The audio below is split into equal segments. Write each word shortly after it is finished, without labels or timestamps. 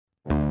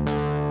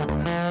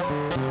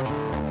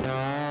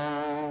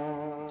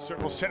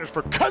circle, centers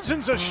for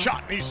Cousins, a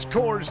shot, and he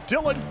scores.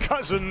 Dylan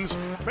Cousins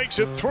makes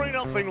it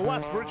 3-0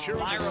 Lethbridge.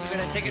 Byram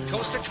gonna take it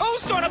coast to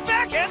coast on a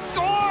backhand,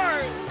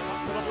 scores!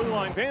 To the blue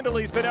line,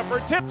 Vandalese that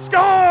effort, tip,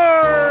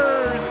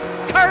 scores!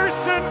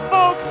 Carson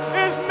Folk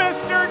is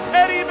Mr.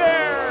 Teddy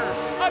Bear!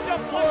 A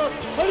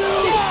deflection.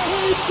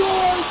 He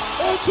scores!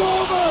 It's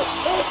over!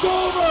 It's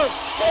over!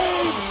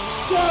 Game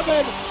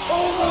 7,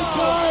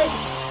 overtime,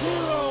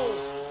 hero!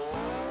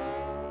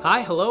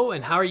 Hi, hello,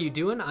 and how are you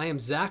doing? I am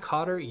Zach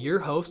Hodder, your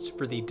host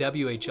for the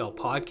WHL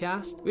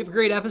podcast. We have a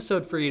great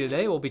episode for you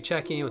today. We'll be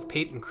checking in with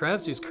Peyton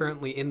Krebs, who's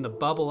currently in the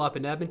bubble up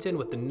in Edmonton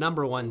with the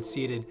number 1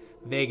 seeded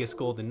Vegas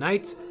Golden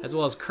Knights, as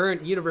well as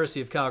current University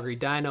of Calgary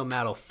Dino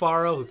Matt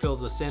O'Farrell, who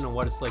fills us in on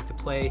what it's like to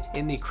play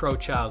in the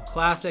Crowchild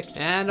Classic.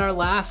 And our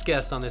last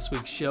guest on this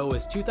week's show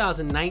is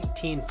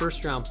 2019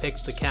 first-round pick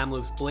to the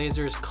Kamloops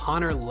Blazers,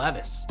 Connor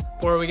Levis.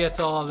 Before we get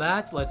to all of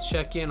that, let's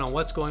check in on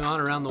what's going on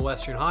around the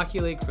Western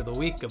Hockey League for the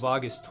week of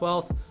August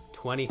 12th,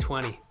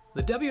 2020.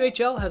 The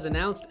WHL has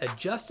announced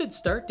adjusted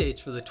start dates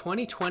for the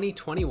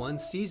 2020-21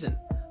 season.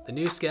 The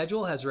new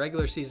schedule has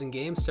regular season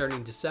games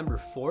starting December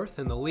 4th,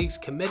 and the league's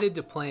committed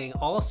to playing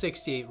all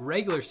 68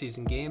 regular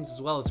season games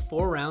as well as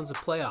 4 rounds of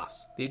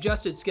playoffs. The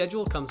adjusted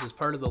schedule comes as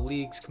part of the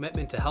league's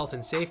commitment to health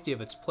and safety of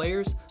its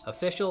players,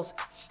 officials,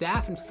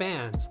 staff, and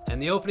fans,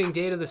 and the opening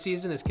date of the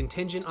season is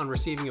contingent on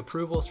receiving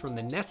approvals from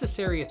the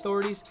necessary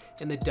authorities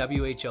in the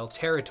WHL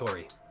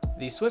territory.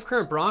 The Swift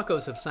Current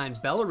Broncos have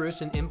signed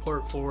Belarusian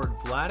import forward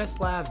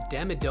Vladislav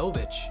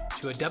Demidovich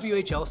to a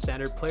WHL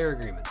standard player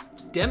agreement.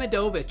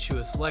 Demidovich, who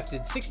was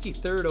selected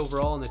 63rd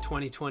overall in the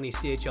 2020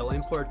 CHL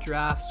import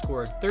draft,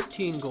 scored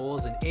 13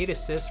 goals and 8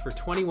 assists for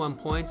 21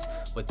 points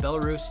with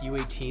Belarus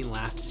U18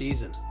 last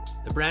season.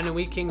 The Brandon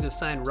Wheat Kings have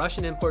signed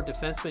Russian import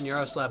defenseman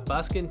Yaroslav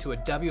Buskin to a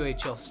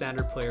WHL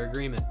standard player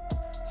agreement.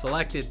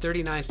 Selected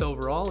 39th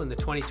overall in the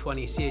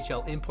 2020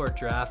 CHL import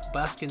draft,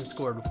 Buskin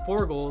scored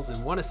 4 goals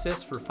and 1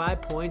 assist for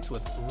 5 points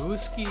with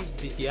Ruski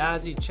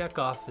Vityazi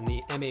Chekhov in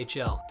the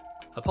MHL.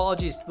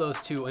 Apologies to those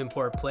 2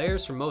 import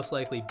players for most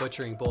likely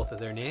butchering both of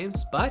their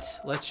names,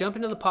 but let's jump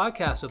into the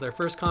podcast with our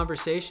first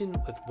conversation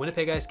with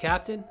Winnipeg Ice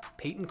captain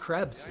Peyton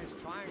Krebs. He's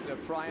trying to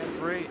pry it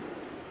free.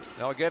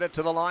 They'll get it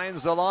to the line.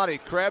 Zalotti.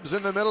 Krebs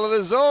in the middle of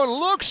the zone.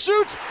 Looks,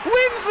 shoots,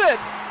 wins it!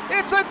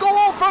 It's a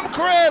goal from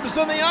Krebs,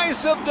 and the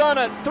Ice have done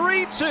it.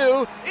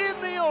 3-2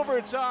 in the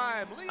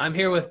overtime. I'm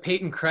here with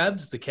Peyton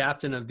Krebs, the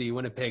captain of the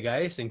Winnipeg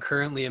Ice and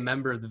currently a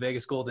member of the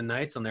Vegas Golden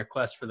Knights on their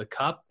quest for the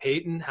Cup.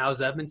 Peyton,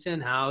 how's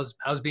Edmonton? How's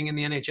being in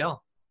the NHL?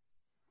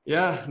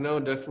 Yeah, no,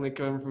 definitely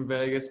coming from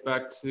Vegas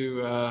back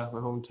to my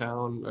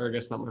hometown, or I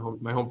guess not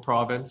my home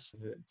province.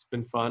 It's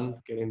been fun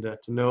getting to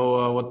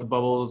know what the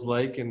bubble is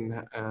like and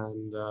how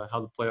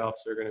the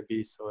playoffs are going to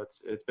be. So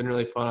it's been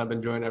really fun. I've been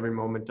enjoying every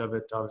moment of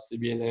it. Obviously,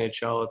 being in the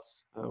NHL,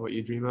 it's what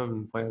you dream of,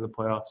 and playing in the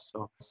playoffs.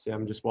 So see,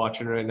 I'm just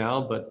watching right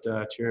now, but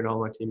cheering all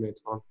my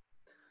teammates on.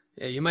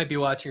 Yeah, you might be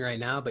watching right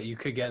now, but you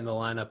could get in the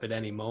lineup at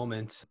any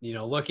moment. You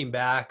know, looking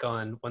back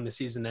on when the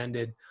season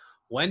ended,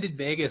 when did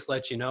Vegas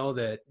let you know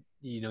that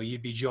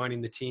you'd be joining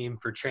the team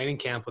for training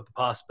camp with the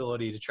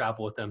possibility to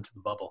travel with them to the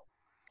bubble?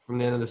 From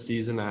the end of the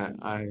season,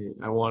 I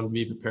wanted to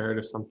be prepared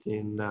if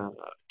something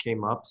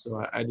came up.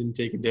 So I didn't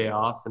take a day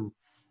off, and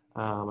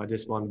I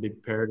just wanted to be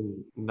prepared.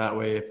 And that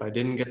way, if I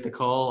didn't get the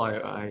call,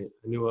 I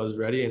knew I was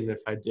ready. And if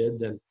I did,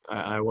 then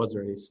I was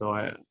ready. So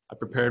I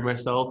prepared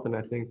myself. And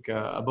I think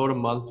about a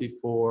month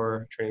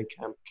before training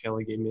camp,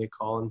 Kelly gave me a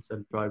call and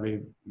said,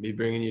 probably be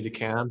bringing you to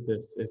camp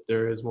if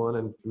there is one.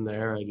 And from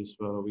there,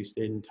 we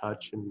stayed in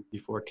touch. And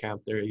before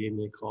camp there, he gave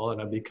me a call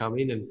and I'd be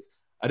coming. And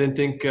I didn't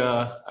think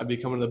I'd be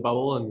coming to the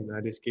bubble, and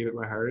I just gave it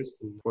my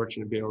hardest, and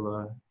fortunate to be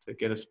able to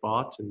get a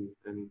spot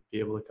and be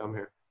able to come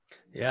here.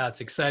 Yeah,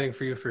 it's exciting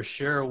for you for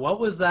sure. What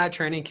was that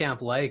training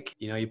camp like?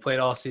 You know, you played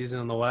all season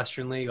in the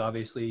Western League.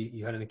 Obviously,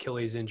 you had an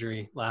Achilles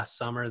injury last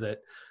summer that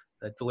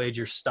delayed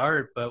your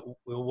start. But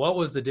what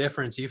was the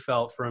difference you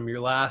felt from your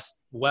last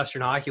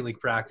Western Hockey League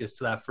practice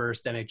to that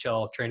first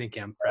NHL training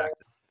camp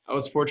practice? I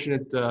was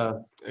fortunate,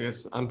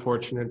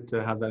 unfortunate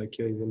to have that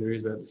Achilles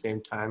injuries, but at the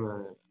same time,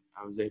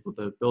 I was able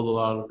to build a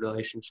lot of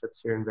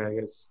relationships here in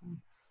Vegas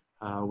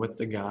with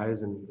the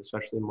guys, and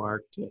especially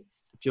Mark, to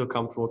feel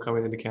comfortable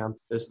coming into camp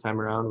this time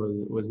around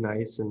was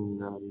nice, and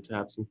to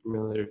have some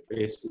familiar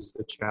faces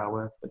to chat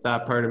with. But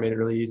that part, it made it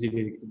really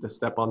easy to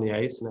step on the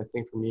ice. And I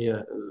think for me,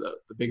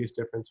 the biggest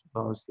difference was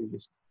obviously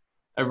just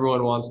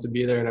everyone wants to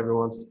be there and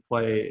everyone wants to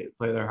play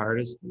their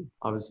hardest. And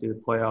obviously,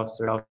 the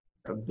playoffs are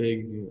a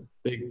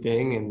big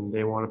thing, and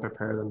they want to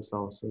prepare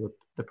themselves. So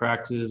the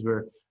practices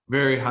were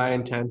very high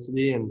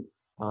intensity, and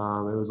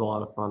it was a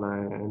lot of fun.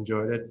 I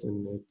enjoyed it,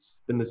 and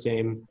it's been the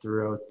same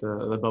throughout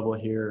the bubble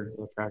here.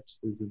 The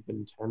practices have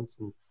been intense,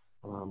 and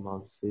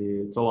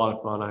obviously it's a lot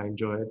of fun. I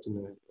enjoy it,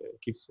 and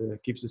it keeps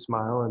you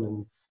smiling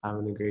and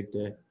having a great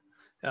day.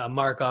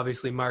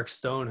 Mark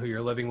Stone, who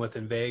you're living with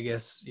in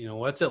Vegas,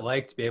 what's it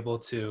like to be able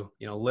to,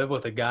 live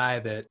with a guy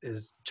that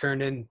is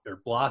turned in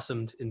or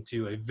blossomed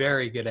into a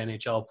very good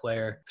NHL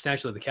player,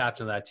 potentially the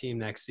captain of that team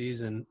next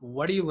season?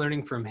 What are you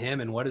learning from him,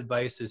 and what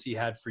advice has he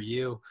had for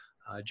you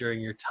during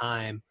your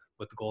time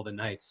with the Golden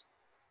Knights?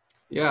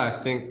 Yeah,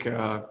 I think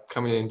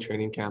coming in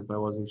training camp, I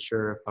wasn't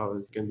sure if I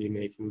was going to be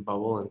making the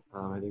bubble. And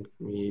I think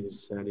for me, he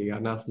just said, you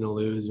got nothing to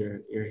lose.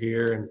 You're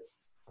here. And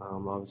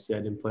obviously, I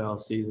didn't play all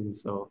season,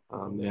 so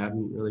they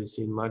haven't really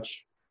seen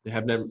much. They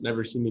have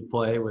never seen me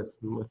play with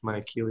my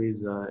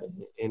Achilles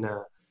in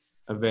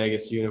a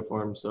Vegas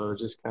uniform. So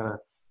just kind of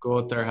go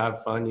out there,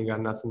 have fun. You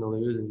got nothing to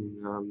lose, and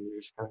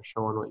you're just kind of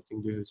showing what you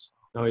can do. So,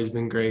 no, he's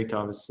been great,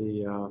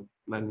 obviously,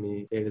 letting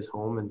me stay at his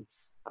home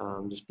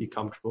and just be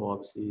comfortable.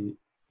 Obviously,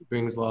 he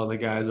brings a lot of the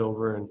guys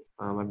over, and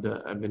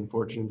I've been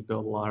fortunate to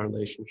build a lot of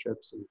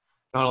relationships. And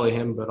not only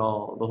him, but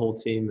the whole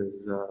team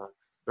is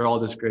they're all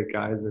just great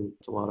guys, and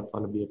it's a lot of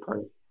fun to be a part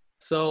of.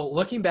 So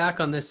looking back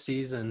on this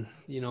season,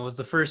 it was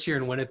the first year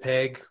in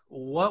Winnipeg.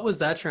 What was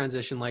that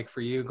transition like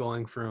for you,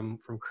 going from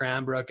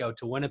Cranbrook out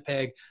to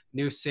Winnipeg,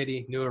 new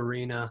city, new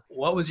arena?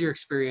 What was your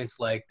experience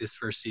like this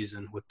first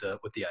season with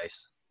the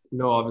ice?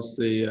 No,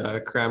 obviously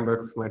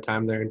Cranbrook, my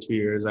time there in 2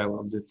 years, I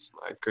loved it.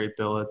 I had great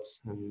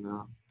billets, and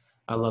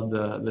I loved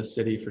the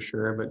city for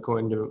sure. But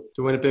going to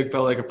Winnipeg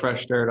felt like a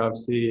fresh start.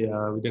 Obviously,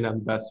 we didn't have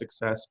the best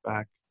success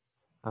back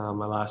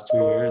my last 2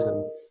 years,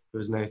 and it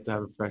was nice to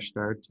have a fresh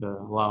start to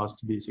allow us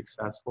to be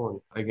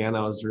successful. And again,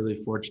 I was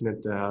really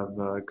fortunate to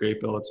have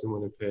great billets in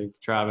Winnipeg.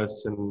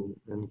 Travis and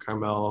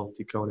Carmel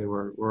DeCone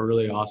were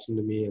really awesome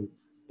to me, and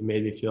it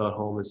made me feel at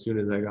home as soon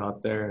as I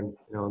got there. And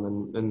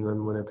and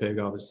then Winnipeg,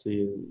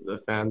 obviously, the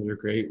fans were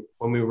great.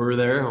 When we were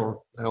there,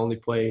 I only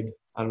played,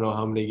 I don't know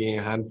how many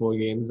a handful of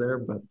games there,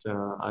 but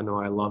I know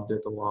I loved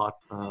it a lot.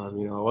 I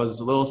was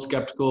a little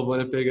skeptical of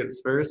Winnipeg at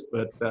first,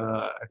 but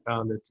I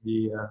found it to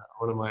be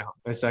one of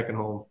my second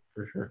home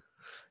for sure.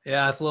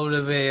 Yeah, it's a little bit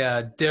of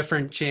a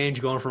different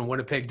change going from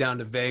Winnipeg down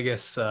to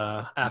Vegas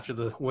after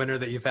the winter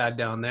that you've had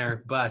down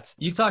there. But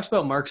you talked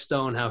about Mark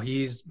Stone, how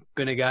he's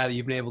been a guy that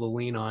you've been able to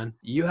lean on.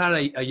 You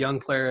had a young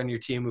player on your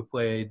team who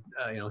played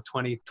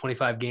 20,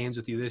 25 games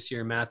with you this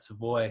year, Matt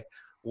Savoy.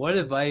 What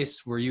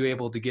advice were you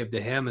able to give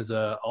to him as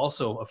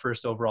also a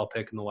first overall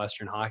pick in the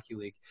Western Hockey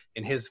League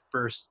in his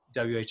first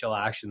WHL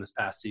action this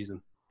past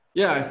season?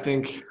 Yeah, I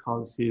think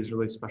obviously he's a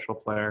really special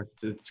player.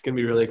 It's going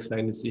to be really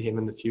exciting to see him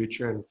in the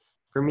future. And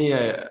for me,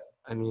 I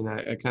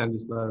kind of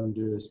just let him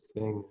do his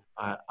thing.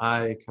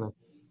 I'm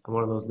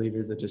one of those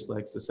leaders that just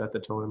likes to set the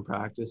tone in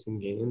practice and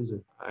games.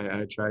 And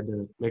I tried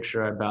to make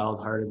sure I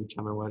battled hard every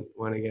time I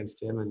went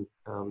against him,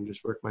 and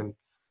just work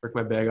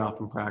my bag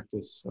off in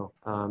practice. So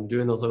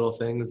doing those little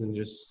things and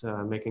just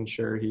making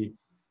sure he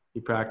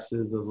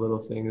practices those little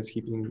things,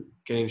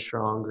 getting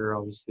stronger.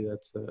 Obviously,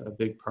 that's a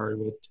big part of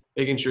it.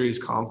 Making sure he's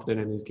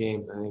confident in his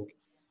game. I think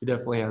he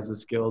definitely has the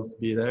skills to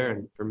be there.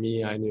 And for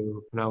me, I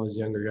knew when I was a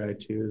younger guy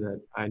too that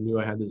I knew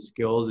I had the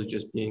skills of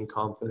just being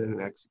confident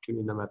and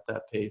executing them at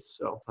that pace.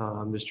 So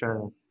I'm just trying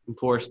to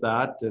enforce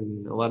that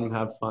and let him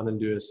have fun and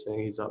do his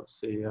thing. He's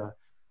obviously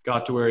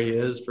got to where he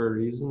is for a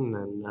reason,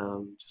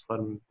 and just let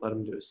him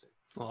do his thing.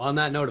 Well, on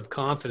that note of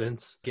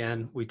confidence,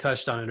 again, we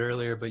touched on it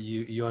earlier, but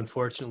you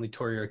unfortunately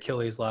tore your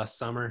Achilles last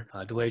summer,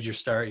 delayed your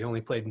start. You only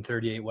played in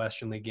 38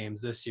 Western League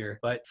games this year.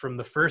 But from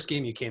the first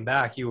game you came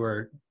back, you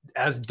were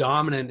as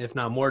dominant, if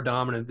not more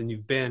dominant, than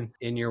you've been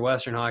in your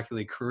Western Hockey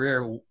League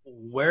career.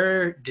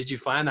 Where did you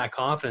find that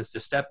confidence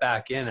to step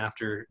back in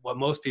after what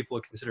most people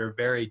would consider a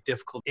very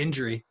difficult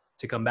injury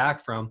to come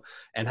back from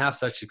and have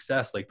such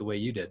success like the way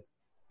you did?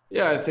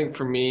 Yeah, I think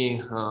for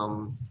me,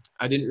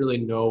 I didn't really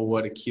know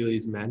what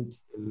Achilles meant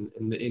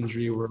in the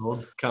injury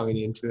world coming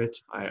into it.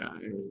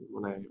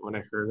 When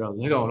I heard it, I was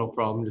like, oh, no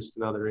problem, just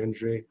another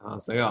injury. I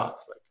was like, oh,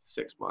 it's like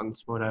 6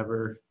 months,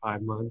 whatever,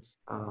 5 months.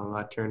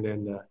 That turned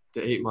into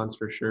 8 months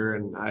for sure,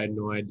 and I had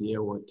no idea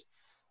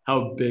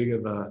how big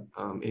of a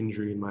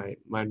injury mine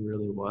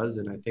really was.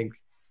 And I think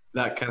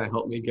that kind of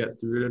helped me get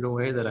through it in a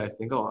way that I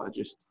think, I'll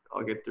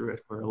get through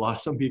it. For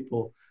some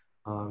people,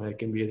 it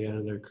can be the end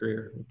of their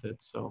career with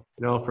it. So,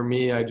 for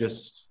me, I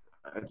just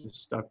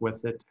stuck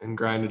with it and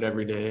grinded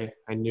every day.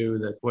 I knew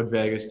that what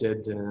Vegas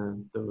did,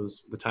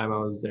 the time I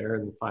was there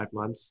in the 5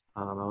 months,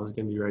 I was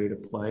going to be ready to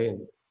play.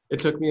 And it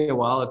took me a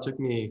while. It took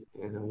me,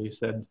 you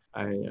said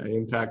I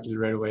impacted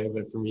right away,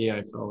 but for me,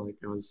 I felt like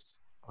I was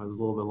a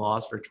little bit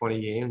lost for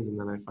 20 games, and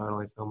then I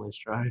finally found my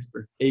stride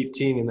for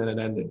 18, and then it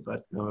ended.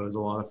 But it was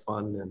a lot of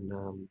fun,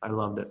 and I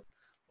loved it.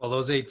 Well,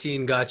 those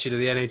 18 got you to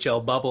the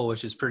NHL bubble,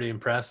 which is pretty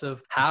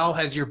impressive. How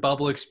has your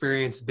bubble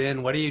experience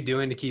been? What are you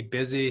doing to keep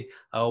busy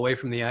away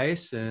from the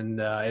ice? And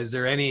is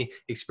there any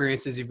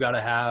experiences you've got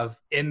to have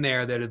in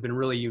there that have been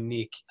really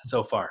unique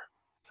so far?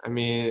 I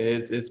mean,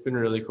 it's been a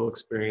really cool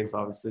experience.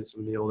 Obviously,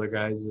 some of the older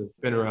guys have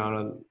been around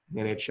on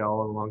the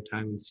NHL a long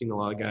time and seen a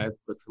lot of guys.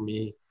 But for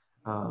me,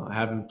 I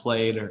haven't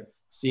played or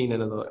seen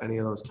any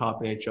of those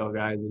top NHL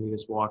guys, and you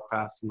just walk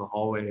past in the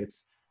hallway.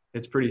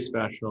 it's pretty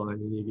special. I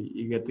mean,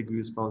 you get the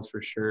goosebumps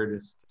for sure,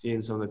 just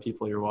seeing some of the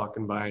people you're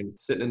walking by and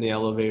sitting in the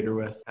elevator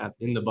with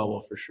in the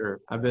bubble for sure.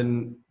 I've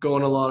been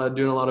doing a lot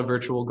of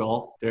virtual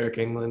golf. Derek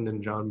England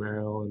and John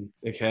Merrill and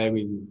Nick Hague,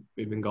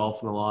 we've been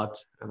golfing a lot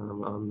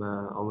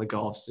on the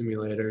golf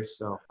simulator.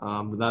 So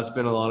that's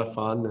been a lot of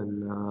fun,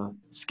 and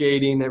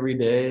skating every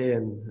day.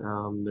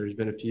 And there's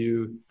been a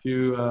few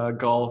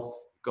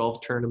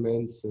golf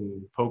tournaments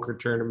and poker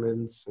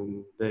tournaments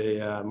and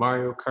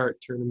Mario Kart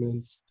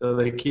tournaments. So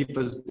they keep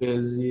us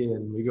busy,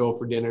 and we go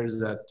for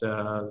dinners at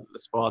the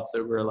spots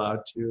that we're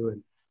allowed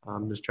to,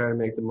 and just try to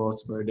make the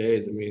most of our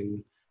days. I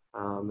mean,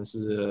 this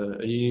is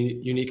a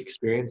unique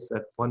experience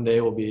that one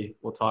day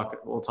we'll talk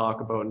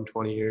about in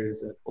 20 years.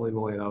 That holy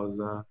moly, that was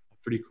a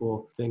pretty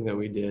cool thing that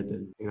we did,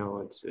 and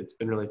it's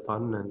been really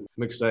fun, and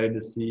I'm excited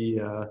to see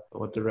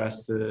what the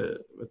rest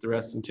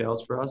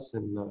entails for us,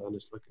 and I'm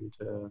just looking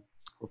to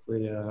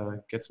hopefully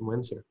get some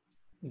wins here.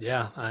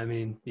 Yeah, I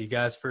mean, you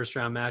guys' first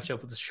round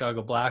matchup with the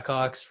Chicago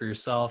Blackhawks. For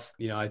yourself,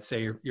 I'd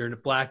say you're in a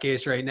black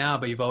ace right now,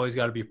 but you've always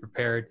got to be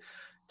prepared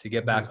to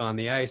get back on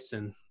the ice.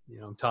 And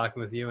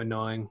talking with you and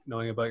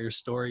knowing about your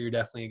story, you're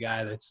definitely a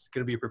guy that's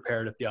going to be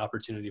prepared if the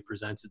opportunity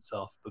presents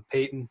itself. But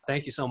Peyton,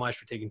 thank you so much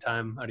for taking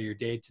time out of your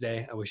day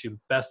today. I wish you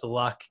best of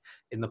luck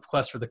in the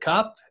quest for the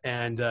cup,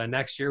 and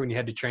next year when you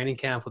head to training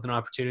camp with an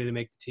opportunity to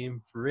make the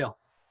team for real.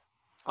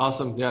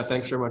 Awesome. Yeah,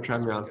 thanks very much for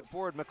having me on.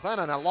 Forward,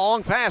 McLennan, a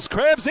long pass.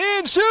 Krebs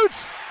in,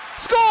 shoots,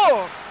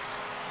 scores!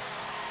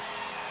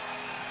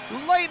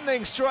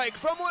 Lightning strike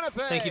from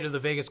Winnipeg. Thank you to the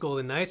Vegas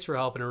Golden Knights for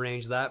helping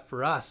arrange that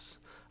for us.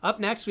 Up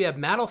next, we have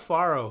Matt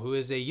Alfaro, who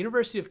is a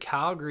University of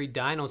Calgary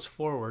Dinos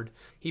forward.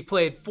 He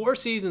played 4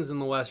 seasons in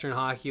the Western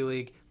Hockey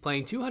League,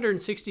 playing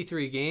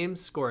 263 games,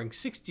 scoring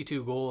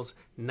 62 goals,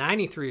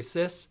 93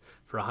 assists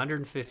for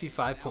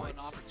 155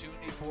 points. An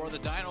opportunity for the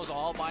Dinos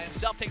all by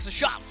himself. Takes a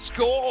shot,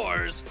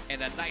 scores!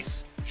 And a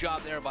nice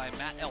job there by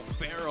Matt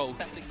Alfaro.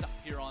 That things up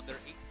here on their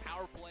 8th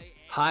power play.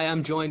 Hi,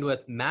 I'm joined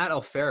with Matt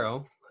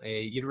Alfaro,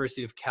 a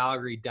University of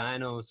Calgary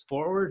Dinos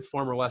forward,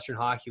 former Western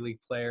Hockey League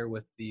player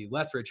with the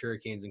Lethbridge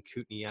Hurricanes and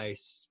Kootenay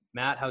Ice.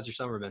 Matt, how's your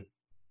summer been?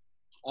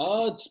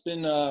 It's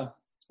been a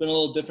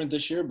little different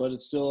this year, but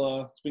it's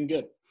been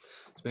good.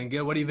 It's been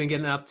good. What have you been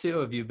getting up to?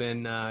 Have you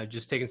been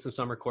just taking some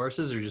summer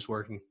courses or just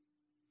working?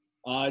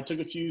 I took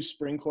a few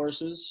spring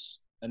courses,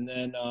 and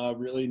then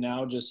really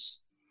now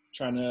just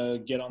trying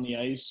to get on the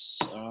ice,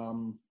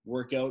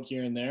 work out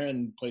here and there,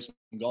 and play some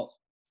golf.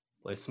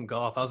 Play some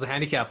golf. How's the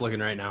handicap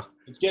looking right now?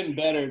 It's getting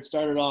better. It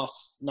started off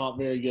not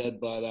very good,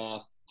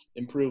 but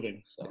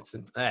improving. So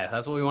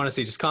that's what we want to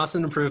see. Just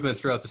constant improvement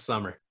throughout the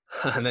summer,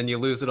 and then you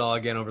lose it all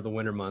again over the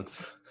winter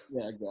months.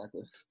 Yeah,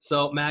 exactly.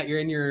 So Matt,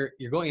 you're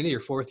going into your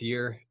 4th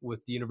year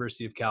with the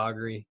University of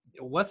Calgary.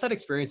 What's that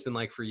experience been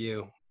like for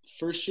you?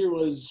 First year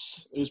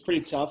was pretty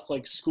tough.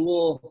 Like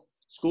school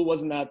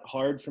wasn't that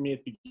hard for me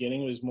at the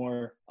beginning. It was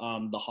more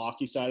the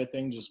hockey side of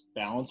things, just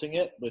balancing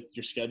it with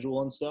your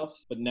schedule and stuff.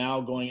 But now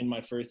going in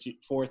my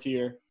 4th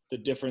year, the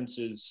difference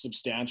is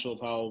substantial of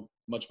how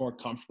much more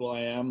comfortable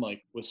I am,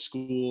 like with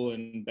school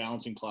and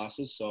balancing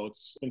classes. So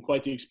it's been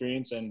quite the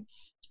experience, and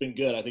it's been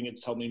good. I think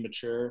it's helped me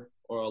mature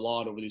a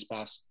lot over these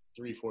past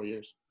 3-4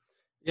 years.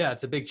 Yeah,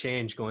 it's a big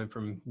change going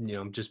from,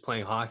 just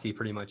playing hockey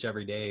pretty much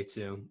every day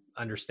to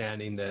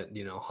understanding that,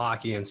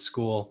 hockey and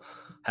school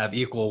have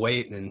equal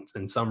weight, and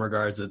in some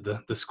regards that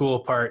the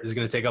school part is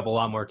going to take up a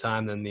lot more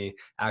time than the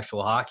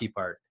actual hockey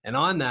part. And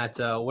on that,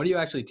 what are you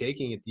actually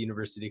taking at the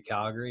University of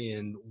Calgary,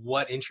 and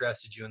what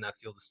interested you in that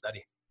field of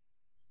study?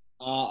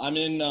 I'm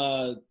in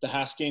the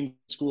Haskayne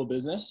School of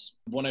Business.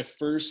 When I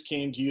first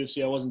came to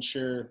UFC, I wasn't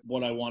sure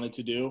what I wanted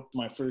to do.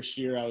 My first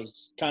year, I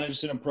was kind of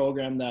just in a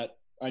program that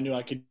I knew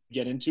I could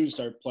get into,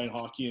 start playing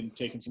hockey and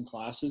taking some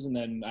classes. And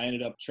then I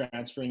ended up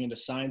transferring into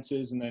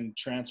sciences and then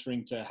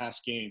transferring to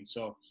Haskayne.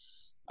 So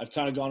I've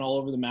kind of gone all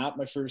over the map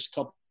my first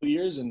couple of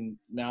years. And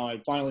now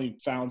I finally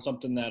found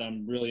something that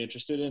I'm really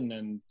interested in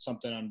and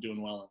something I'm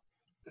doing well in.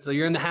 So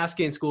you're in the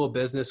Haskayne School of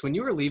Business. When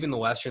you were leaving the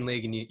Western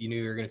League and you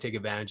knew you were going to take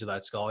advantage of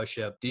that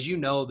scholarship, did you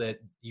know that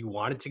you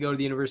wanted to go to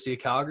the University of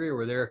Calgary, or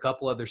were there a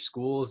couple other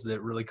schools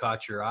that really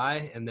caught your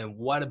eye? And then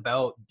what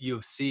about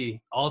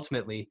UFC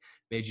ultimately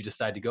made you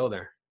decide to go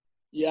there?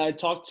 Yeah, I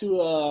talked to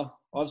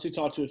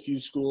a few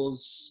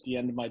schools at the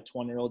end of my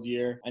 20-year-old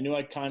year. I knew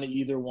I kind of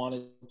either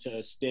wanted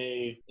to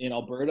stay in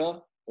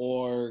Alberta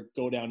or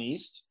go down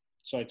east.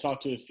 So I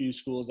talked to a few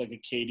schools like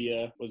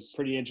Acadia, was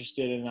pretty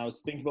interested, and I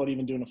was thinking about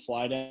even doing a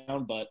fly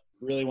down. But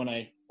really when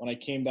I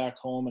came back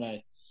home and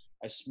I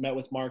met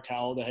with Mark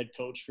Howell, the head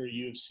coach for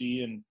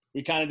UFC, and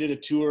we kind of did a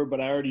tour,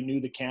 but I already knew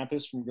the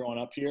campus from growing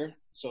up here.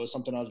 So it was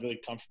something I was really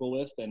comfortable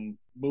with, and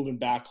moving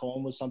back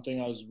home was something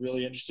I was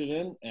really interested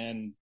in.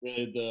 And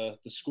really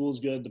the school's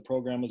good, the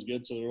program was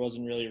good, so there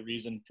wasn't really a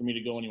reason for me to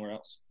go anywhere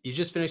else. You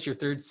just finished your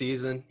 3rd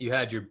season. You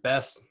had your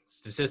best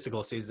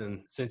statistical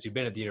season since you've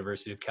been at the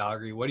University of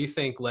Calgary. What do you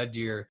think led to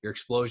your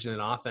explosion in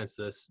offense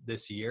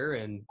this year,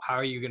 and how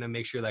are you going to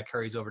make sure that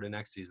carries over to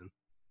next season?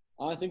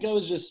 I think I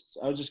was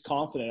just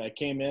confident. I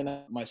came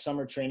in, my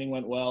summer training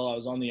went well. I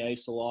was on the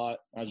ice a lot.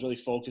 I was really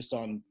focused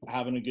on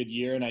having a good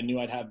year, and I knew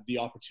I'd have the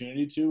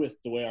opportunity to with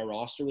the way our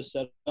roster was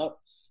set up.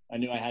 I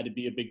knew I had to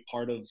be a big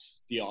part of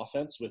the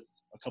offense with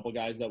a couple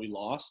guys that we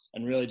lost.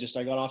 And really just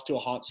I got off to a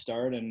hot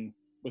start, and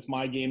with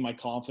my game, my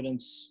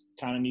confidence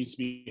kind of needs to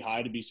be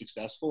high to be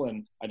successful,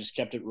 and I just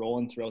kept it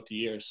rolling throughout the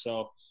year.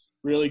 So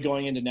really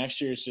going into next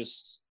year, it's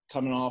just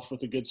coming off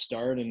with a good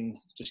start and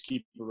just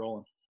keep it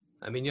rolling.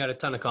 I mean, you had a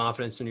ton of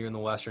confidence when you were in the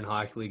Western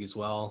Hockey League as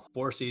well.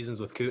 4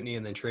 seasons with Kootenay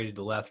and then traded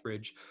to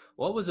Lethbridge.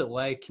 What was it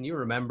like? Can you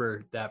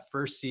remember that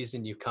first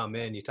season you come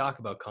in? You talk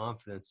about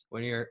confidence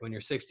when you're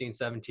 16,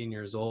 17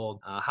 years old.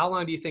 How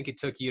long do you think it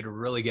took you to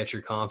really get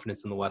your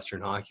confidence in the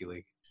Western Hockey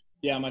League?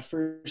 Yeah, my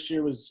first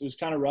year was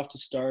kind of rough to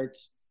start.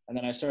 And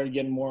then I started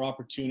getting more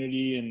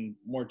opportunity and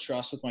more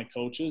trust with my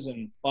coaches.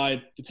 And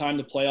by the time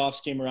the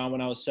playoffs came around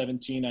when I was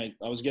 17,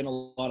 I was getting a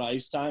lot of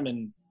ice time,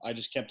 and I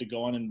just kept it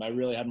going, and I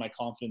really had my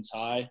confidence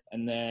high.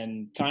 And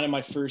then kind of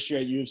my first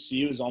year at U of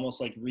C, it was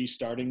almost like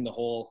restarting the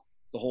whole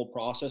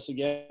process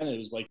again. It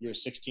was like you're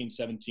 16,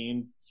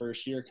 17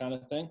 first year kind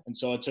of thing. And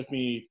so it took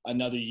me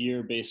another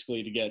year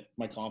basically to get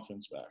my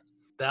confidence back.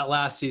 That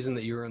last season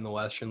that you were in the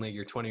Western League,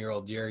 your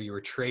 20-year-old year, you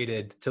were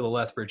traded to the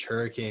Lethbridge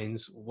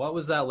Hurricanes. What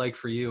was that like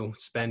for you,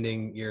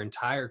 spending your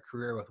entire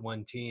career with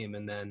one team,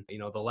 and then, you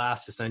know, the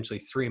last essentially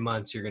 3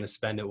 months you're going to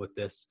spend it with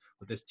this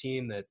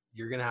team that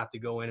you're going to have to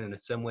go in and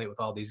assimilate with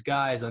all these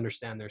guys,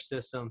 understand their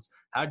systems?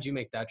 How did you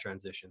make that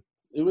transition?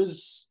 It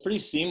was pretty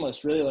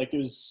seamless, really. Like, it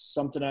was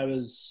something I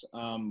was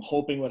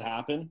hoping would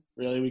happen.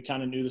 Really, we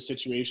kind of knew the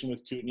situation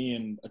with Kootenay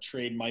and a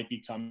trade might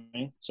be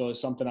coming. So it's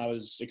something I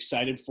was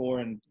excited for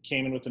and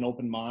came in with an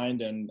open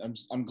mind. And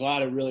I'm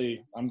glad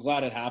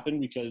it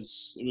happened,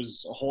 because it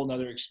was a whole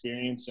nother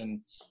experience. And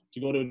to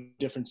go to a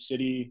different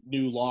city,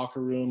 new locker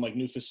room, like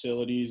new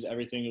facilities,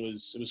 everything, it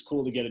was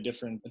cool to get a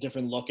different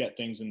look at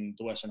things in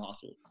the Western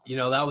Hockey League. You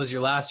know, that was your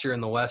last year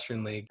in the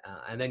Western League,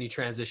 and then you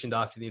transitioned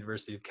off to the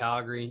University of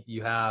Calgary.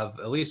 You have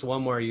at least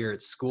one more year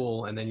at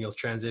school, and then you'll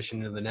transition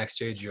into the next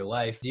stage of your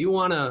life. Do you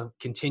want to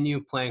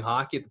continue playing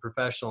hockey at the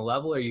professional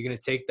level, or are you going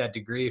to take that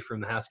degree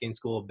from the Haskayne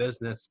School of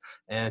Business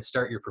and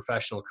start your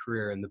professional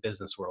career in the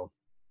business world?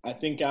 I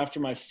think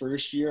after my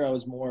first year, I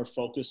was more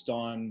focused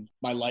on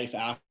my life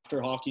after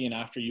hockey and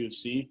after U of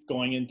C,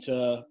 going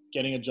into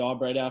getting a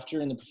job right after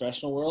in the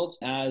professional world.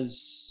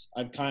 As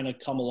I've kind of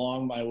come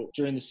along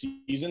during the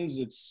seasons,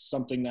 it's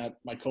something that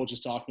my coach has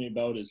talked to me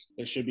about, is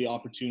there should be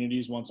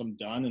opportunities once I'm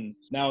done. And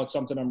now it's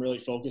something I'm really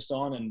focused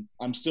on, and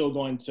I'm still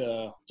going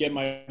to get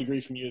my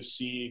degree from U of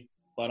C,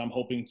 but I'm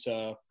hoping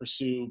to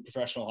pursue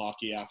professional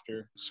hockey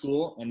after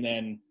school and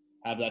then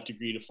have that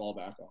degree to fall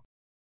back on.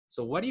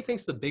 So what do you think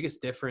is the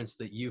biggest difference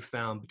that you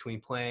found between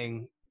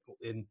playing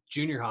in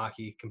junior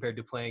hockey compared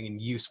to playing in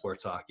U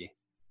Sports hockey?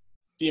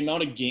 The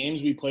amount of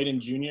games we played in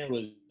junior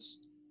was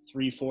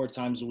 3-4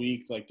 times a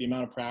week. Like, the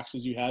amount of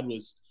practices you had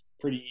was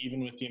pretty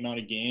even with the amount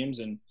of games.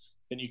 And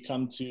then you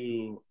come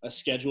to a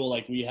schedule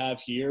like we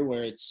have here,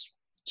 where it's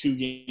 2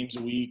 games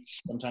a week.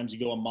 Sometimes you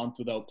go a month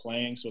without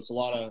playing. So it's a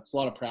lot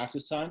of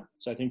practice time.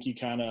 So I think you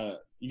got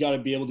to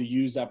be able to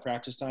use that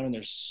practice time. And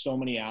there's so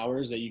many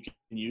hours that you can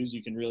use.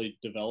 You can really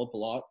develop a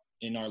lot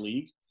in our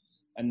league.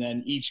 And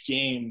then each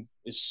game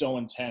is so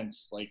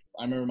intense. Like,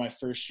 I remember my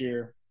first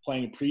year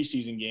playing a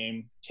preseason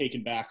game,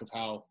 taken back of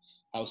how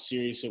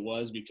serious it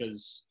was,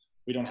 because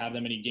we don't have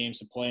that many games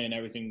to play, and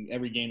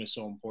every game is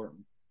so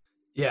important.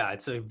 Yeah,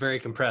 it's a very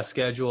compressed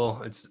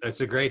schedule.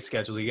 It's a great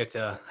schedule. You get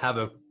to have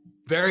a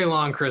very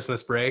long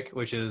Christmas break,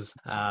 which is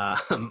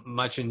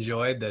much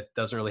enjoyed. That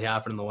doesn't really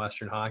happen in the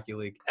Western Hockey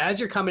League. As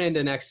you're coming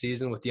into next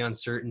season with the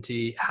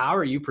uncertainty, how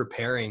are you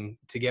preparing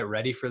to get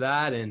ready for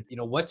that? And, you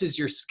know, what does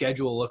your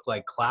schedule look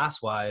like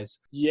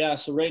class-wise? Yeah,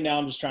 so right now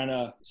I'm just trying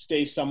to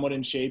stay somewhat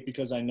in shape,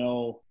 because I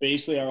know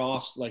basically our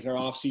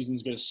off season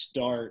is going to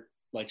start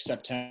like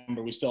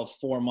September. We still have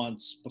 4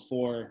 months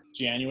before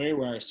January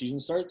where our season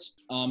starts.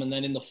 And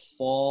then in the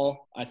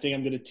fall, I think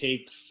I'm going to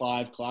take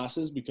 5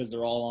 classes, because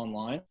they're all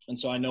online. And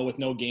so I know with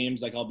no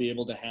games, like, I'll be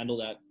able to handle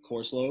that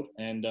course load.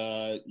 And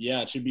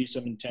it should be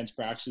some intense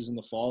practices in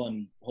the fall,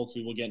 and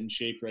hopefully we'll get in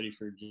shape ready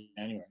for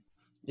January.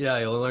 Yeah,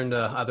 you'll learn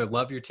to either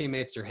love your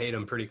teammates or hate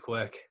them pretty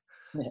quick.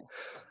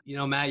 You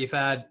know, Matt, you've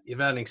had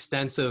an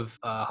extensive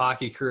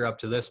hockey career up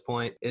to this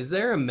point. Is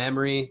there a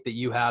memory that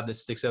you have that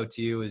sticks out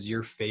to you as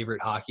your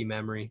favorite hockey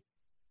memory?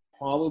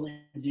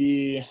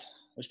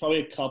 There's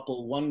probably a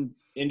couple. One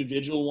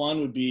individual one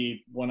would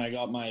be when I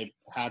got my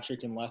hat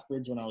trick in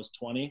Lethbridge when I was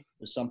 20. It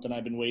was something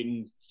I've been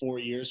waiting 4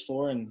 years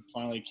for, and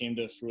finally came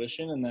to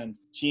fruition. And then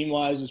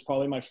team-wise, it was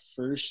probably my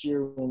first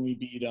year when we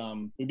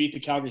beat the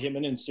Calgary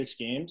Hitmen in 6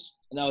 games.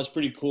 And that was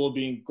pretty cool,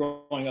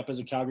 growing up as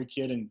a Calgary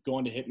kid and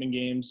going to Hitman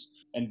games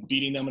and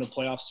beating them in a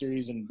playoff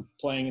series and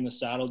playing in the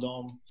Saddle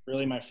Dome.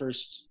 Really my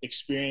first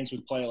experience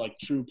with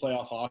true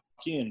playoff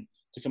hockey, and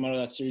to come out of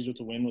that series with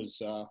a win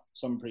was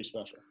something pretty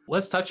special.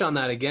 Let's touch on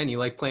that again. You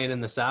like playing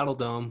in the Saddle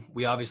Dome.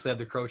 We obviously have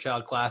the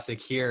Crowchild Classic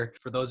here.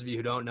 For those of you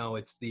who don't know,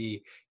 it's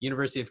the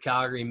University of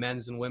Calgary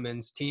men's and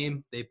women's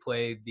team. They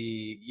play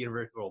the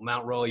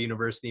Mount Royal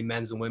University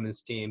men's and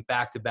women's team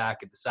back-to-back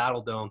at the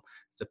Saddle Dome.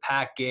 It's a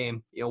packed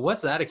game.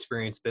 What's that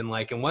experience been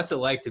like, and what's it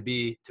like to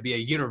be a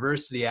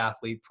university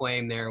athlete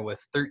playing there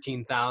with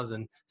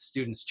 13,000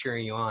 students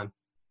cheering you on?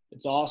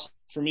 It's awesome.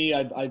 For me,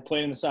 I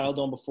played in the Saddle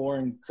Dome before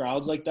in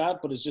crowds like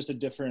that, but it's just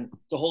it's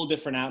a whole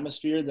different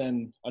atmosphere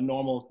than a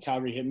normal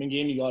Calgary Hitmen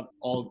game. You got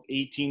all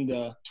 18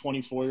 to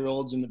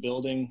 24-year-olds in the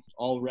building,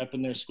 all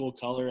repping their school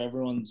color.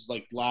 Everyone's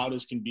like loud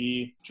as can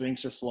be.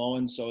 Drinks are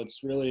flowing. So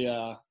it's really,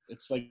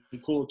 it's like a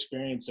cool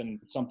experience, and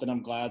it's something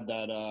I'm glad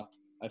that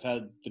I've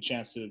had the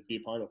chance to be a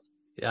part of.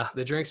 Yeah,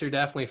 the drinks are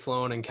definitely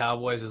flowing, and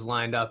Cowboys is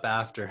lined up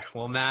after.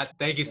 Well, Matt,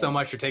 thank you so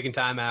much for taking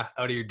time out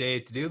of your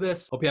day to do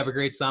this. Hope you have a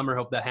great summer.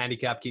 Hope that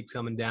handicap keeps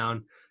coming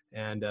down,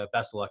 and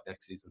best of luck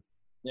next season.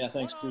 Yeah,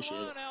 thanks.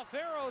 Appreciate it.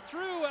 Alfaro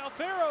through.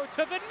 Alfaro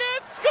to the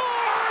net.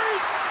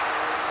 Scores!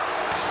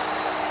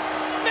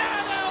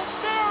 Matt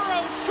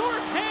Alfaro,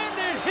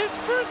 shorthanded, his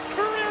first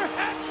career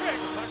hat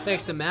trick.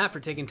 Thanks to Matt for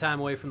taking time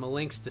away from the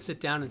Lynx to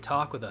sit down and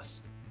talk with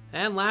us.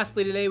 And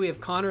lastly today, we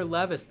have Connor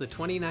Levis, the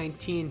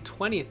 2019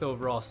 20th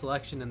overall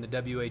selection in the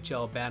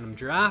WHL Bantam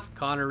Draft.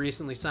 Connor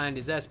recently signed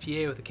his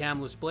SPA with the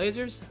Kamloops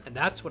Blazers, and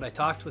that's what I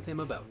talked with him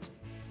about.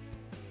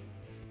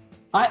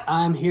 Hi,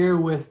 I'm here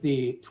with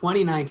the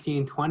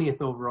 2019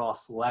 20th overall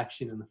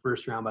selection in the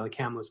first round by the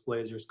Kamloops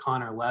Blazers,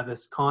 Connor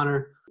Levis.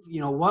 Connor,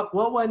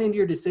 what went into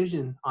your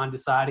decision on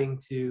deciding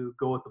to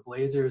go with the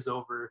Blazers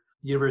over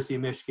the University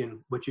of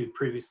Michigan, which you'd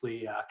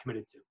previously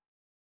committed to?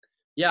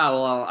 Yeah,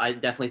 well, I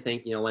definitely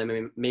think, when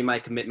I made my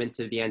commitment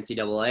to the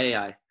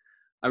NCAA,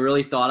 I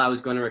really thought I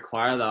was going to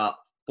require the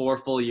 4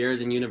 full years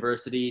in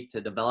university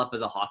to develop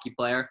as a hockey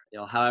player.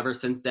 However,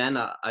 since then,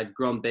 I've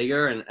grown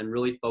bigger and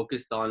really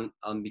focused on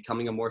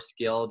becoming a more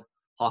skilled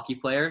hockey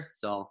player.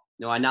 So,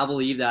 I now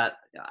believe that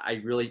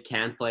I really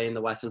can play in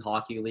the Western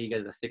Hockey League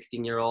as a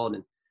 16-year-old.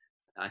 And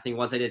I think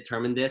once I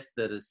determined this,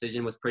 the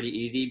decision was pretty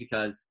easy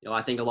because,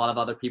 I think a lot of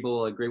other people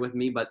will agree with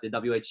me, but the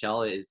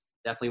WHL is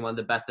definitely one of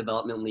the best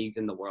development leagues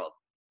in the world.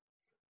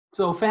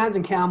 So fans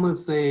in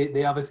Kamloops,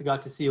 they obviously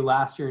got to see you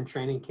last year in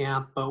training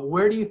camp, but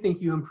where do you think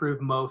you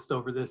improved most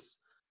over this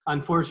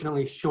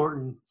unfortunately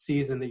shortened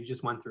season that you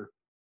just went through?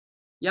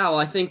 Yeah, well,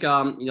 I think,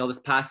 this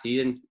past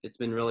season, it's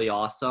been really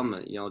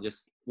awesome.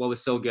 Just what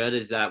was so good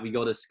is that we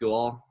go to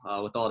school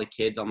with all the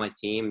kids on my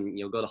team,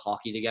 go to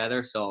hockey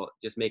together. So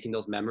just making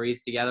those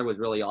memories together was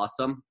really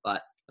awesome.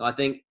 But I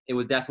think it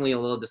was definitely a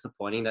little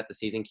disappointing that the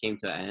season came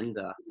to an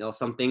end.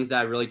 Some things that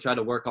I really tried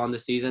to work on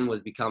this season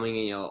was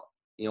becoming,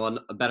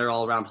 a better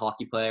all-around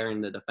hockey player in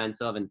the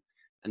defensive and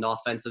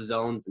offensive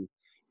zones. And,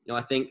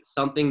 I think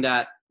something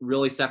that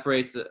really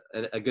separates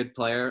a good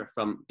player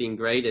from being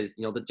great is,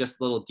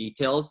 just little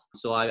details.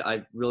 So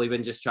I've really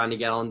been just trying to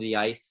get on the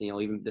ice,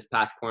 even this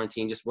past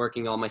quarantine, just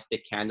working on my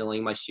stick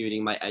handling, my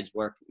shooting, my edge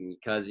work,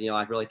 because,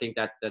 I really think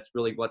that's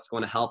really what's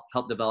going to help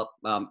develop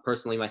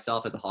personally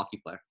myself as a hockey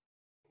player.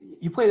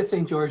 You played at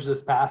St. George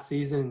this past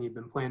season, and you've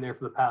been playing there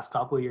for the past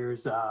couple of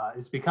years.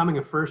 It's becoming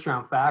a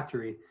first-round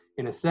factory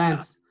in a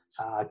sense.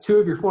 2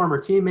 of your former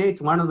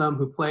teammates, one of them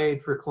who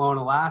played for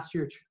Kelowna last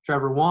year,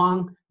 Trevor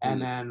Wong, and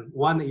then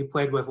one that you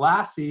played with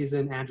last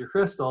season, Andrew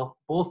Crystal,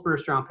 both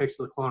first-round picks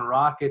to the Kelowna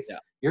Rockets. Yeah.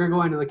 You're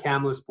going to the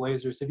Kamloops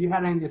Blazers. Have you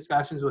had any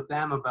discussions with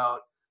them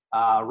about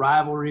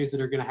rivalries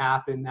that are going to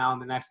happen now in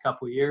the next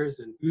couple of years,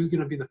 and who's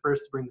going to be the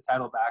first to bring the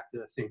title back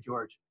to St.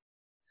 George?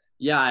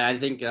 Yeah, I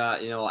think,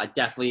 I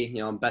definitely,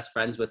 I'm best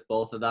friends with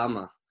both of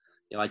them.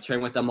 I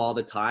train with them all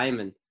the time,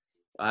 and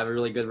I have a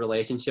really good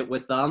relationship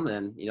with them.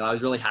 And, I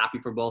was really happy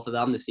for both of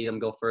them to see them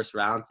go first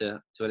round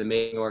to an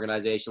amazing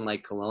organization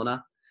like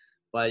Kelowna.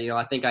 But,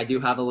 I think I do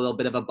have a little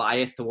bit of a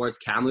bias towards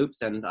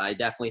Kamloops, and I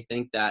definitely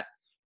think that,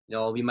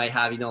 we might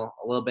have, a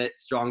little bit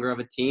stronger of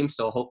a team.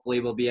 So hopefully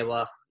we'll be able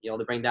to,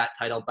 to bring that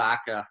title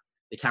back,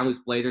 the Kamloops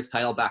Blazers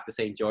title back to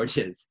St.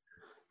 George's.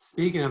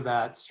 Speaking of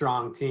that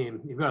strong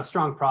team, you've got a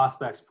strong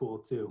prospects pool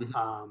too.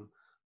 Mm-hmm.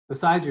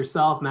 Besides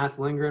yourself, Mats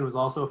Lindgren was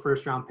also a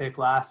first-round pick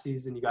last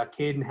season. You got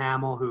Caden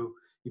Hamill, who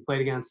you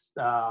played against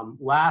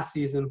last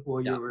season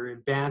while you were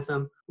in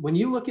Bantam. When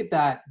you look at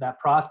that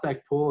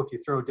prospect pool, if you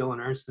throw Dylan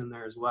Ernst in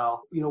there as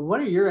well, what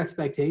are your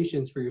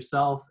expectations for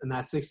yourself and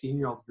that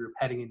 16-year-old group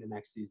heading into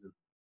next season?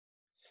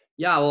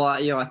 Yeah, well,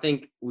 I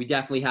think we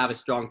definitely have a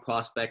strong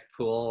prospect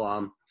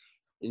pool.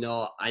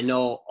 I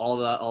know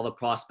all the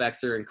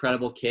prospects are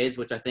incredible kids,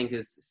 which I think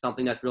is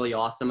something that's really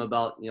awesome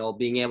about,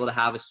 being able to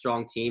have a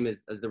strong team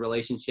is the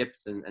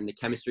relationships and the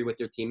chemistry with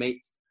your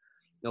teammates.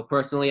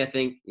 Personally, I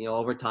think,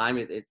 over time,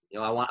 it's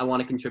I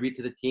want to contribute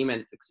to the team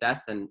and its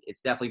success, and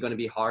it's definitely going to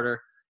be harder,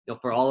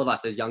 for all of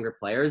us as younger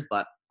players.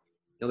 But,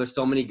 there's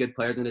so many good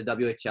players in the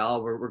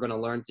WHL. We're going to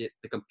learn to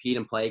compete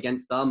and play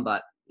against them.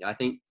 But I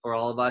think for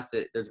all of us,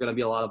 there's going to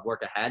be a lot of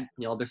work ahead.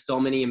 There's so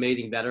many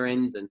amazing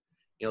veterans, and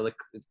the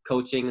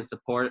coaching and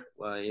support,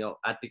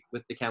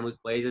 with the Kamloops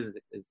Blazers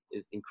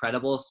is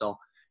incredible. So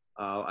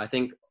I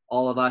think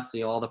all of us,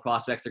 all the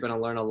prospects are going to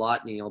learn a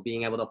lot,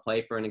 being able to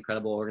play for an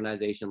incredible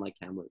organization like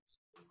Kamloops.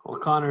 Well,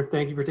 Connor,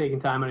 thank you for taking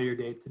time out of your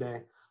day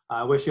today.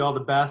 I wish you all the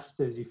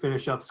best as you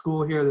finish up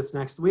school here this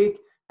next week,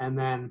 and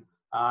then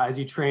as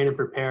you train and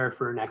prepare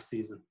for next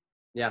season.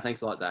 Yeah,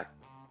 thanks a lot, Zach.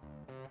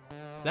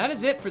 That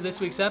is it for this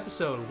week's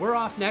episode. We're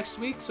off next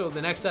week, so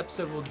the next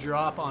episode will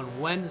drop on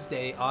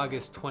Wednesday,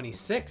 August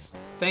 26th.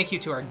 Thank you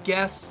to our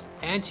guests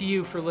and to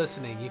you for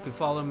listening. You can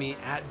follow me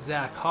at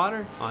Zach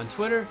Hodder on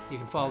Twitter. You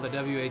can follow the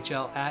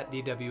WHL at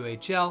the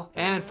WHL.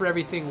 And for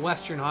everything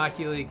Western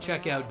Hockey League,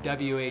 check out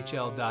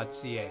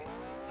WHL.ca.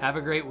 Have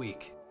a great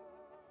week.